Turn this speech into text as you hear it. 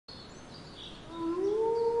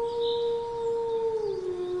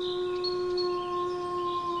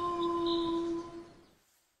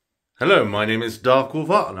Hello, my name is Dark Wolf,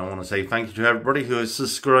 and I want to say thank you to everybody who has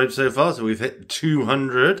subscribed so far. So we've hit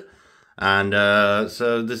 200, and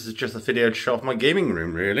so this is just a video to show off my gaming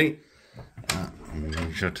room, really.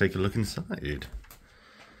 We shall take a look inside.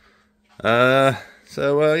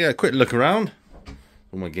 Yeah, quick look around,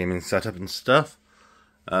 all my gaming setup and stuff.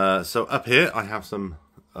 So up here I have some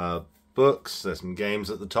books. There's some games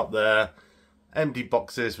at the top there, empty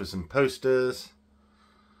boxes with some posters.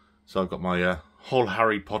 So I've got my whole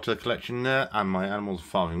Harry Potter collection there, and my Animals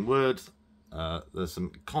Farming Words. There's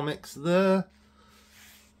some comics there.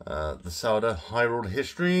 The Zelda Hyrule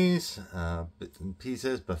Histories, bits and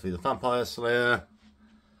pieces, Buffy the Vampire Slayer.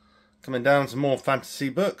 Coming down, some more fantasy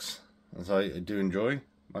books, as I do enjoy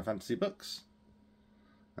my fantasy books.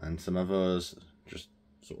 And some others just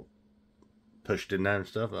sort of pushed in there and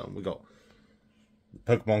stuff. We got the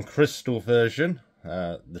Pokemon Crystal version,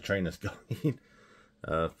 the Trainer's Guide.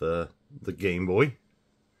 For the Game Boy.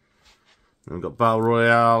 And we've got Battle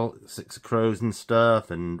Royale, Six of Crows and stuff,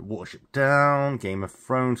 and Watership Down, Game of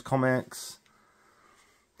Thrones comics.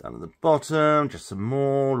 Down at the bottom, just some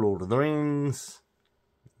more Lord of the Rings.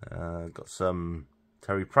 Got some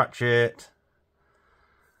Terry Pratchett.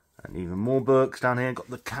 And even more books down here. Got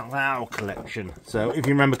the Kalau collection. So if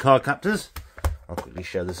you remember Card Captors, I'll quickly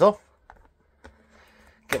show this off.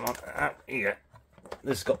 Come on, out here.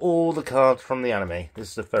 This has got all the cards from the anime.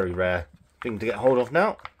 This is a very rare thing to get hold of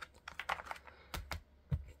now.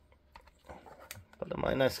 But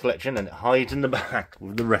my nice collection, and it hides in the back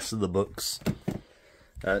with the rest of the books.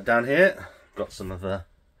 Down here, got some of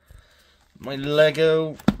my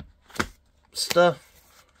Lego stuff.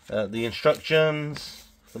 The instructions,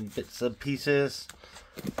 some bits and pieces.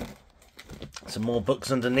 Some more books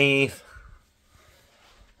underneath.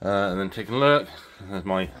 And then taking a look, there's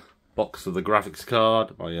my box of the graphics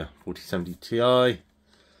card, my 4070 Ti.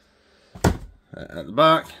 At the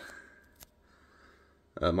back,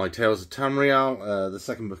 my Tales of Tamriel. The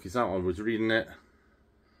second book is out, I was reading it.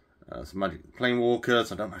 Some Magic the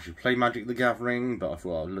Planewalkers. I don't actually play Magic the Gathering, but I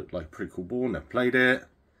thought it looked like a pretty cool board, never played it.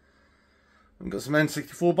 I've got some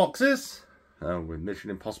N64 boxes, with Mission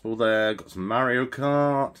Impossible there. Got some Mario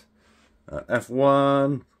Kart,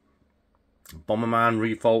 F1, Bomberman,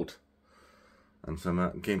 Revolt. And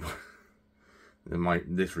some Game Boy.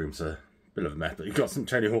 This room's a bit of a mess, but you've got some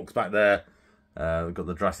Tony Hawks back there. We've got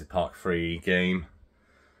the Jurassic Park 3 game.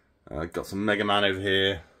 Got some Mega Man over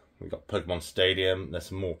here. We've got Pokemon Stadium. There's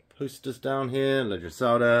some more posters down here. Legend of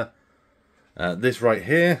Zelda. This right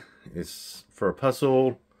here is for a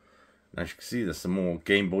puzzle. And as you can see, there's some more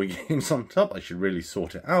Game Boy games on top. I should really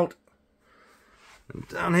sort it out. And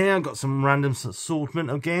down here, I've got some random assortment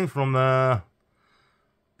of games from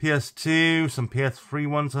PS2, some PS3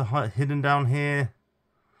 ones are hidden down here.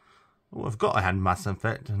 Oh, I've got I had Mass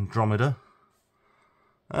Effect Andromeda.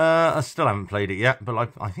 I still haven't played it yet, but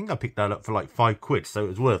I think I picked that up for like £5, so it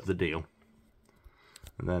was worth the deal.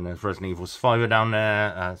 And then there's Resident Evil Survivor down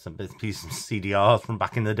there, some bits and pieces of CDRs from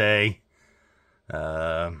back in the day.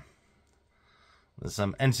 There's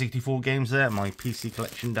some N64 games there, my PC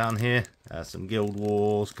collection down here. Some Guild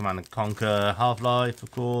Wars, Command & Conquer, Half-Life, of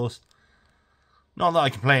course. Not that I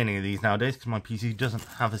can play any of these nowadays, because my PC doesn't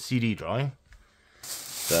have a CD drive.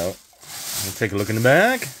 So, I'll take a look in the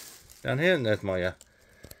bag. Down here, and there's my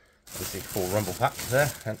N64 Rumble Pack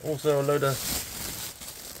there. And also a load of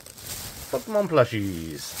Pokemon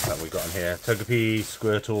plushies that we've got in here. Togepi,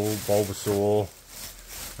 Squirtle, Bulbasaur.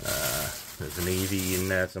 There's an Eevee in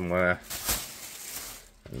there somewhere.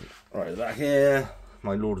 And right back here,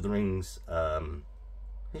 my Lord of the Rings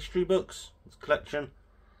history books, this collection.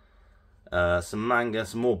 Some manga,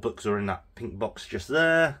 some more books are in that pink box just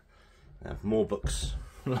there. I have more books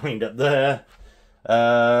lined up there.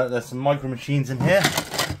 There's some Micro Machines in here.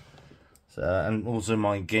 So, and also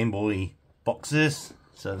my Game Boy boxes.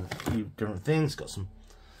 So a few different things. Got some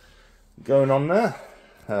going on there.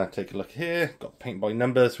 Take a look here. Got Paint by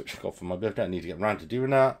Numbers, which I got for my birthday. I need to get around to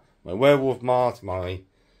doing that. My Werewolf mask, my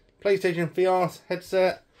PlayStation VR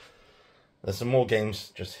headset. There's some more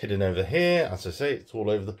games just hidden over here. As I say, it's all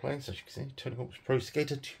over the place. As you can see, Tony Hawk's Pro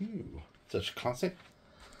Skater 2. Such a classic.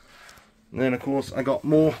 And then, of course, I got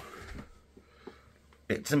more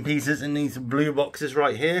bits and pieces in these blue boxes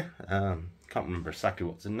right here. Can't remember exactly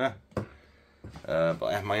what's in there. But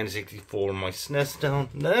I have my N64 and my SNES down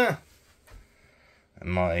there.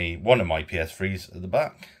 And one of my PS3s at the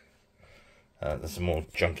back. There's some more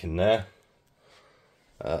junk in there.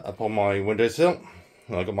 Up on my windowsill,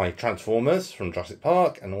 I've got my Transformers from Jurassic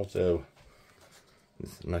Park, and also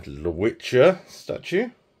this nice little Witcher statue,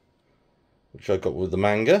 which I got with the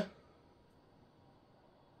manga.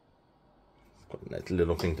 Quite a nice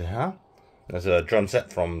little thing to have. There's a drum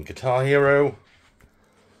set from Guitar Hero.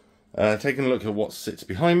 Taking a look at what sits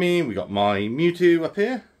behind me, we got my Mewtwo up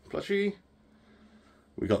here, plushie.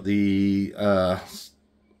 We got the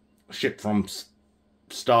ship from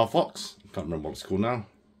Star Fox. I can't remember what it's called now.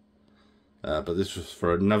 But this was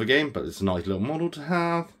for another game, but it's a nice little model to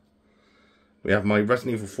have. We have my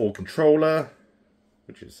Resident Evil 4 controller,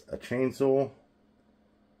 which is a chainsaw.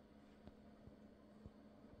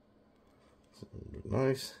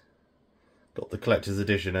 Nice. Got the collector's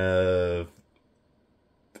edition of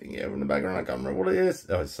thingy over in the background. I can't remember what it is.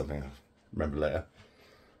 Oh, it's something I'll remember later.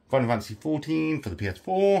 Final Fantasy 14 for the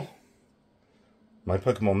PS4. My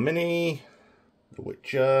Pokemon Mini. The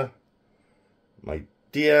Witcher. My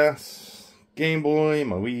DS. Game Boy.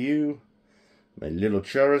 My Wii U. My little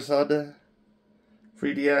Charizard.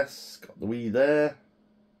 3DS. Got the Wii there.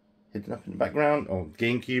 Hidden up in the background. Oh,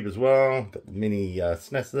 GameCube as well. Got the mini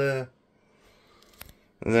SNES there.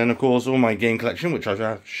 And then, of course, all my game collection, which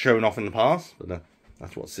I've shown off in the past. But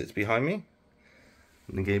that's what sits behind me.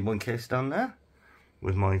 And the Game Boy case down there.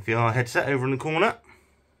 With my VR headset over in the corner.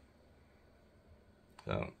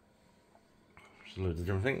 So, just loads of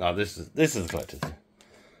different things. Oh, this is the collector's.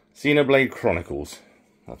 Xenoblade Chronicles.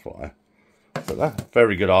 That's what I said there.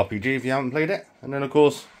 Very good RPG if you haven't played it. And then, of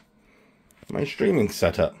course, my streaming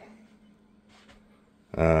setup.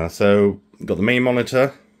 So, got the main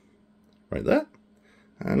monitor right there.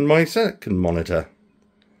 And my second monitor.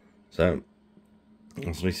 So,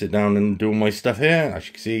 as we sit down and do all my stuff here, as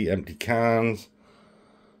you can see, empty cans.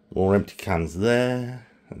 More empty cans there.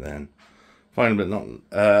 And then, finally but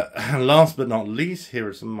not, last but not least, here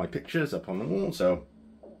are some of my pictures up on the wall. So,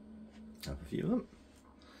 I have a few of them.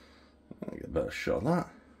 I'll get a better shot of that.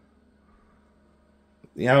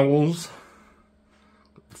 The owls.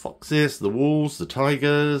 The foxes, the wolves, the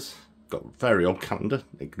tigers. Got a very old calendar,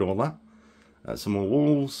 ignore that. Some more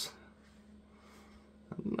wolves.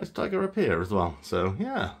 And a nice tiger up here as well. So,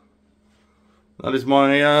 yeah. That is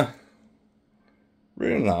my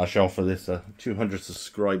room that I show for this 200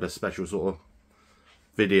 subscriber special sort of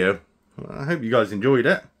video. I hope you guys enjoyed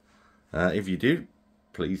it. If you do,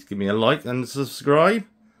 please give me a like and subscribe.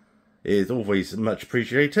 It is always much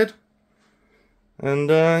appreciated.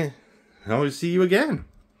 And I will see you again.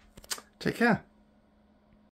 Take care.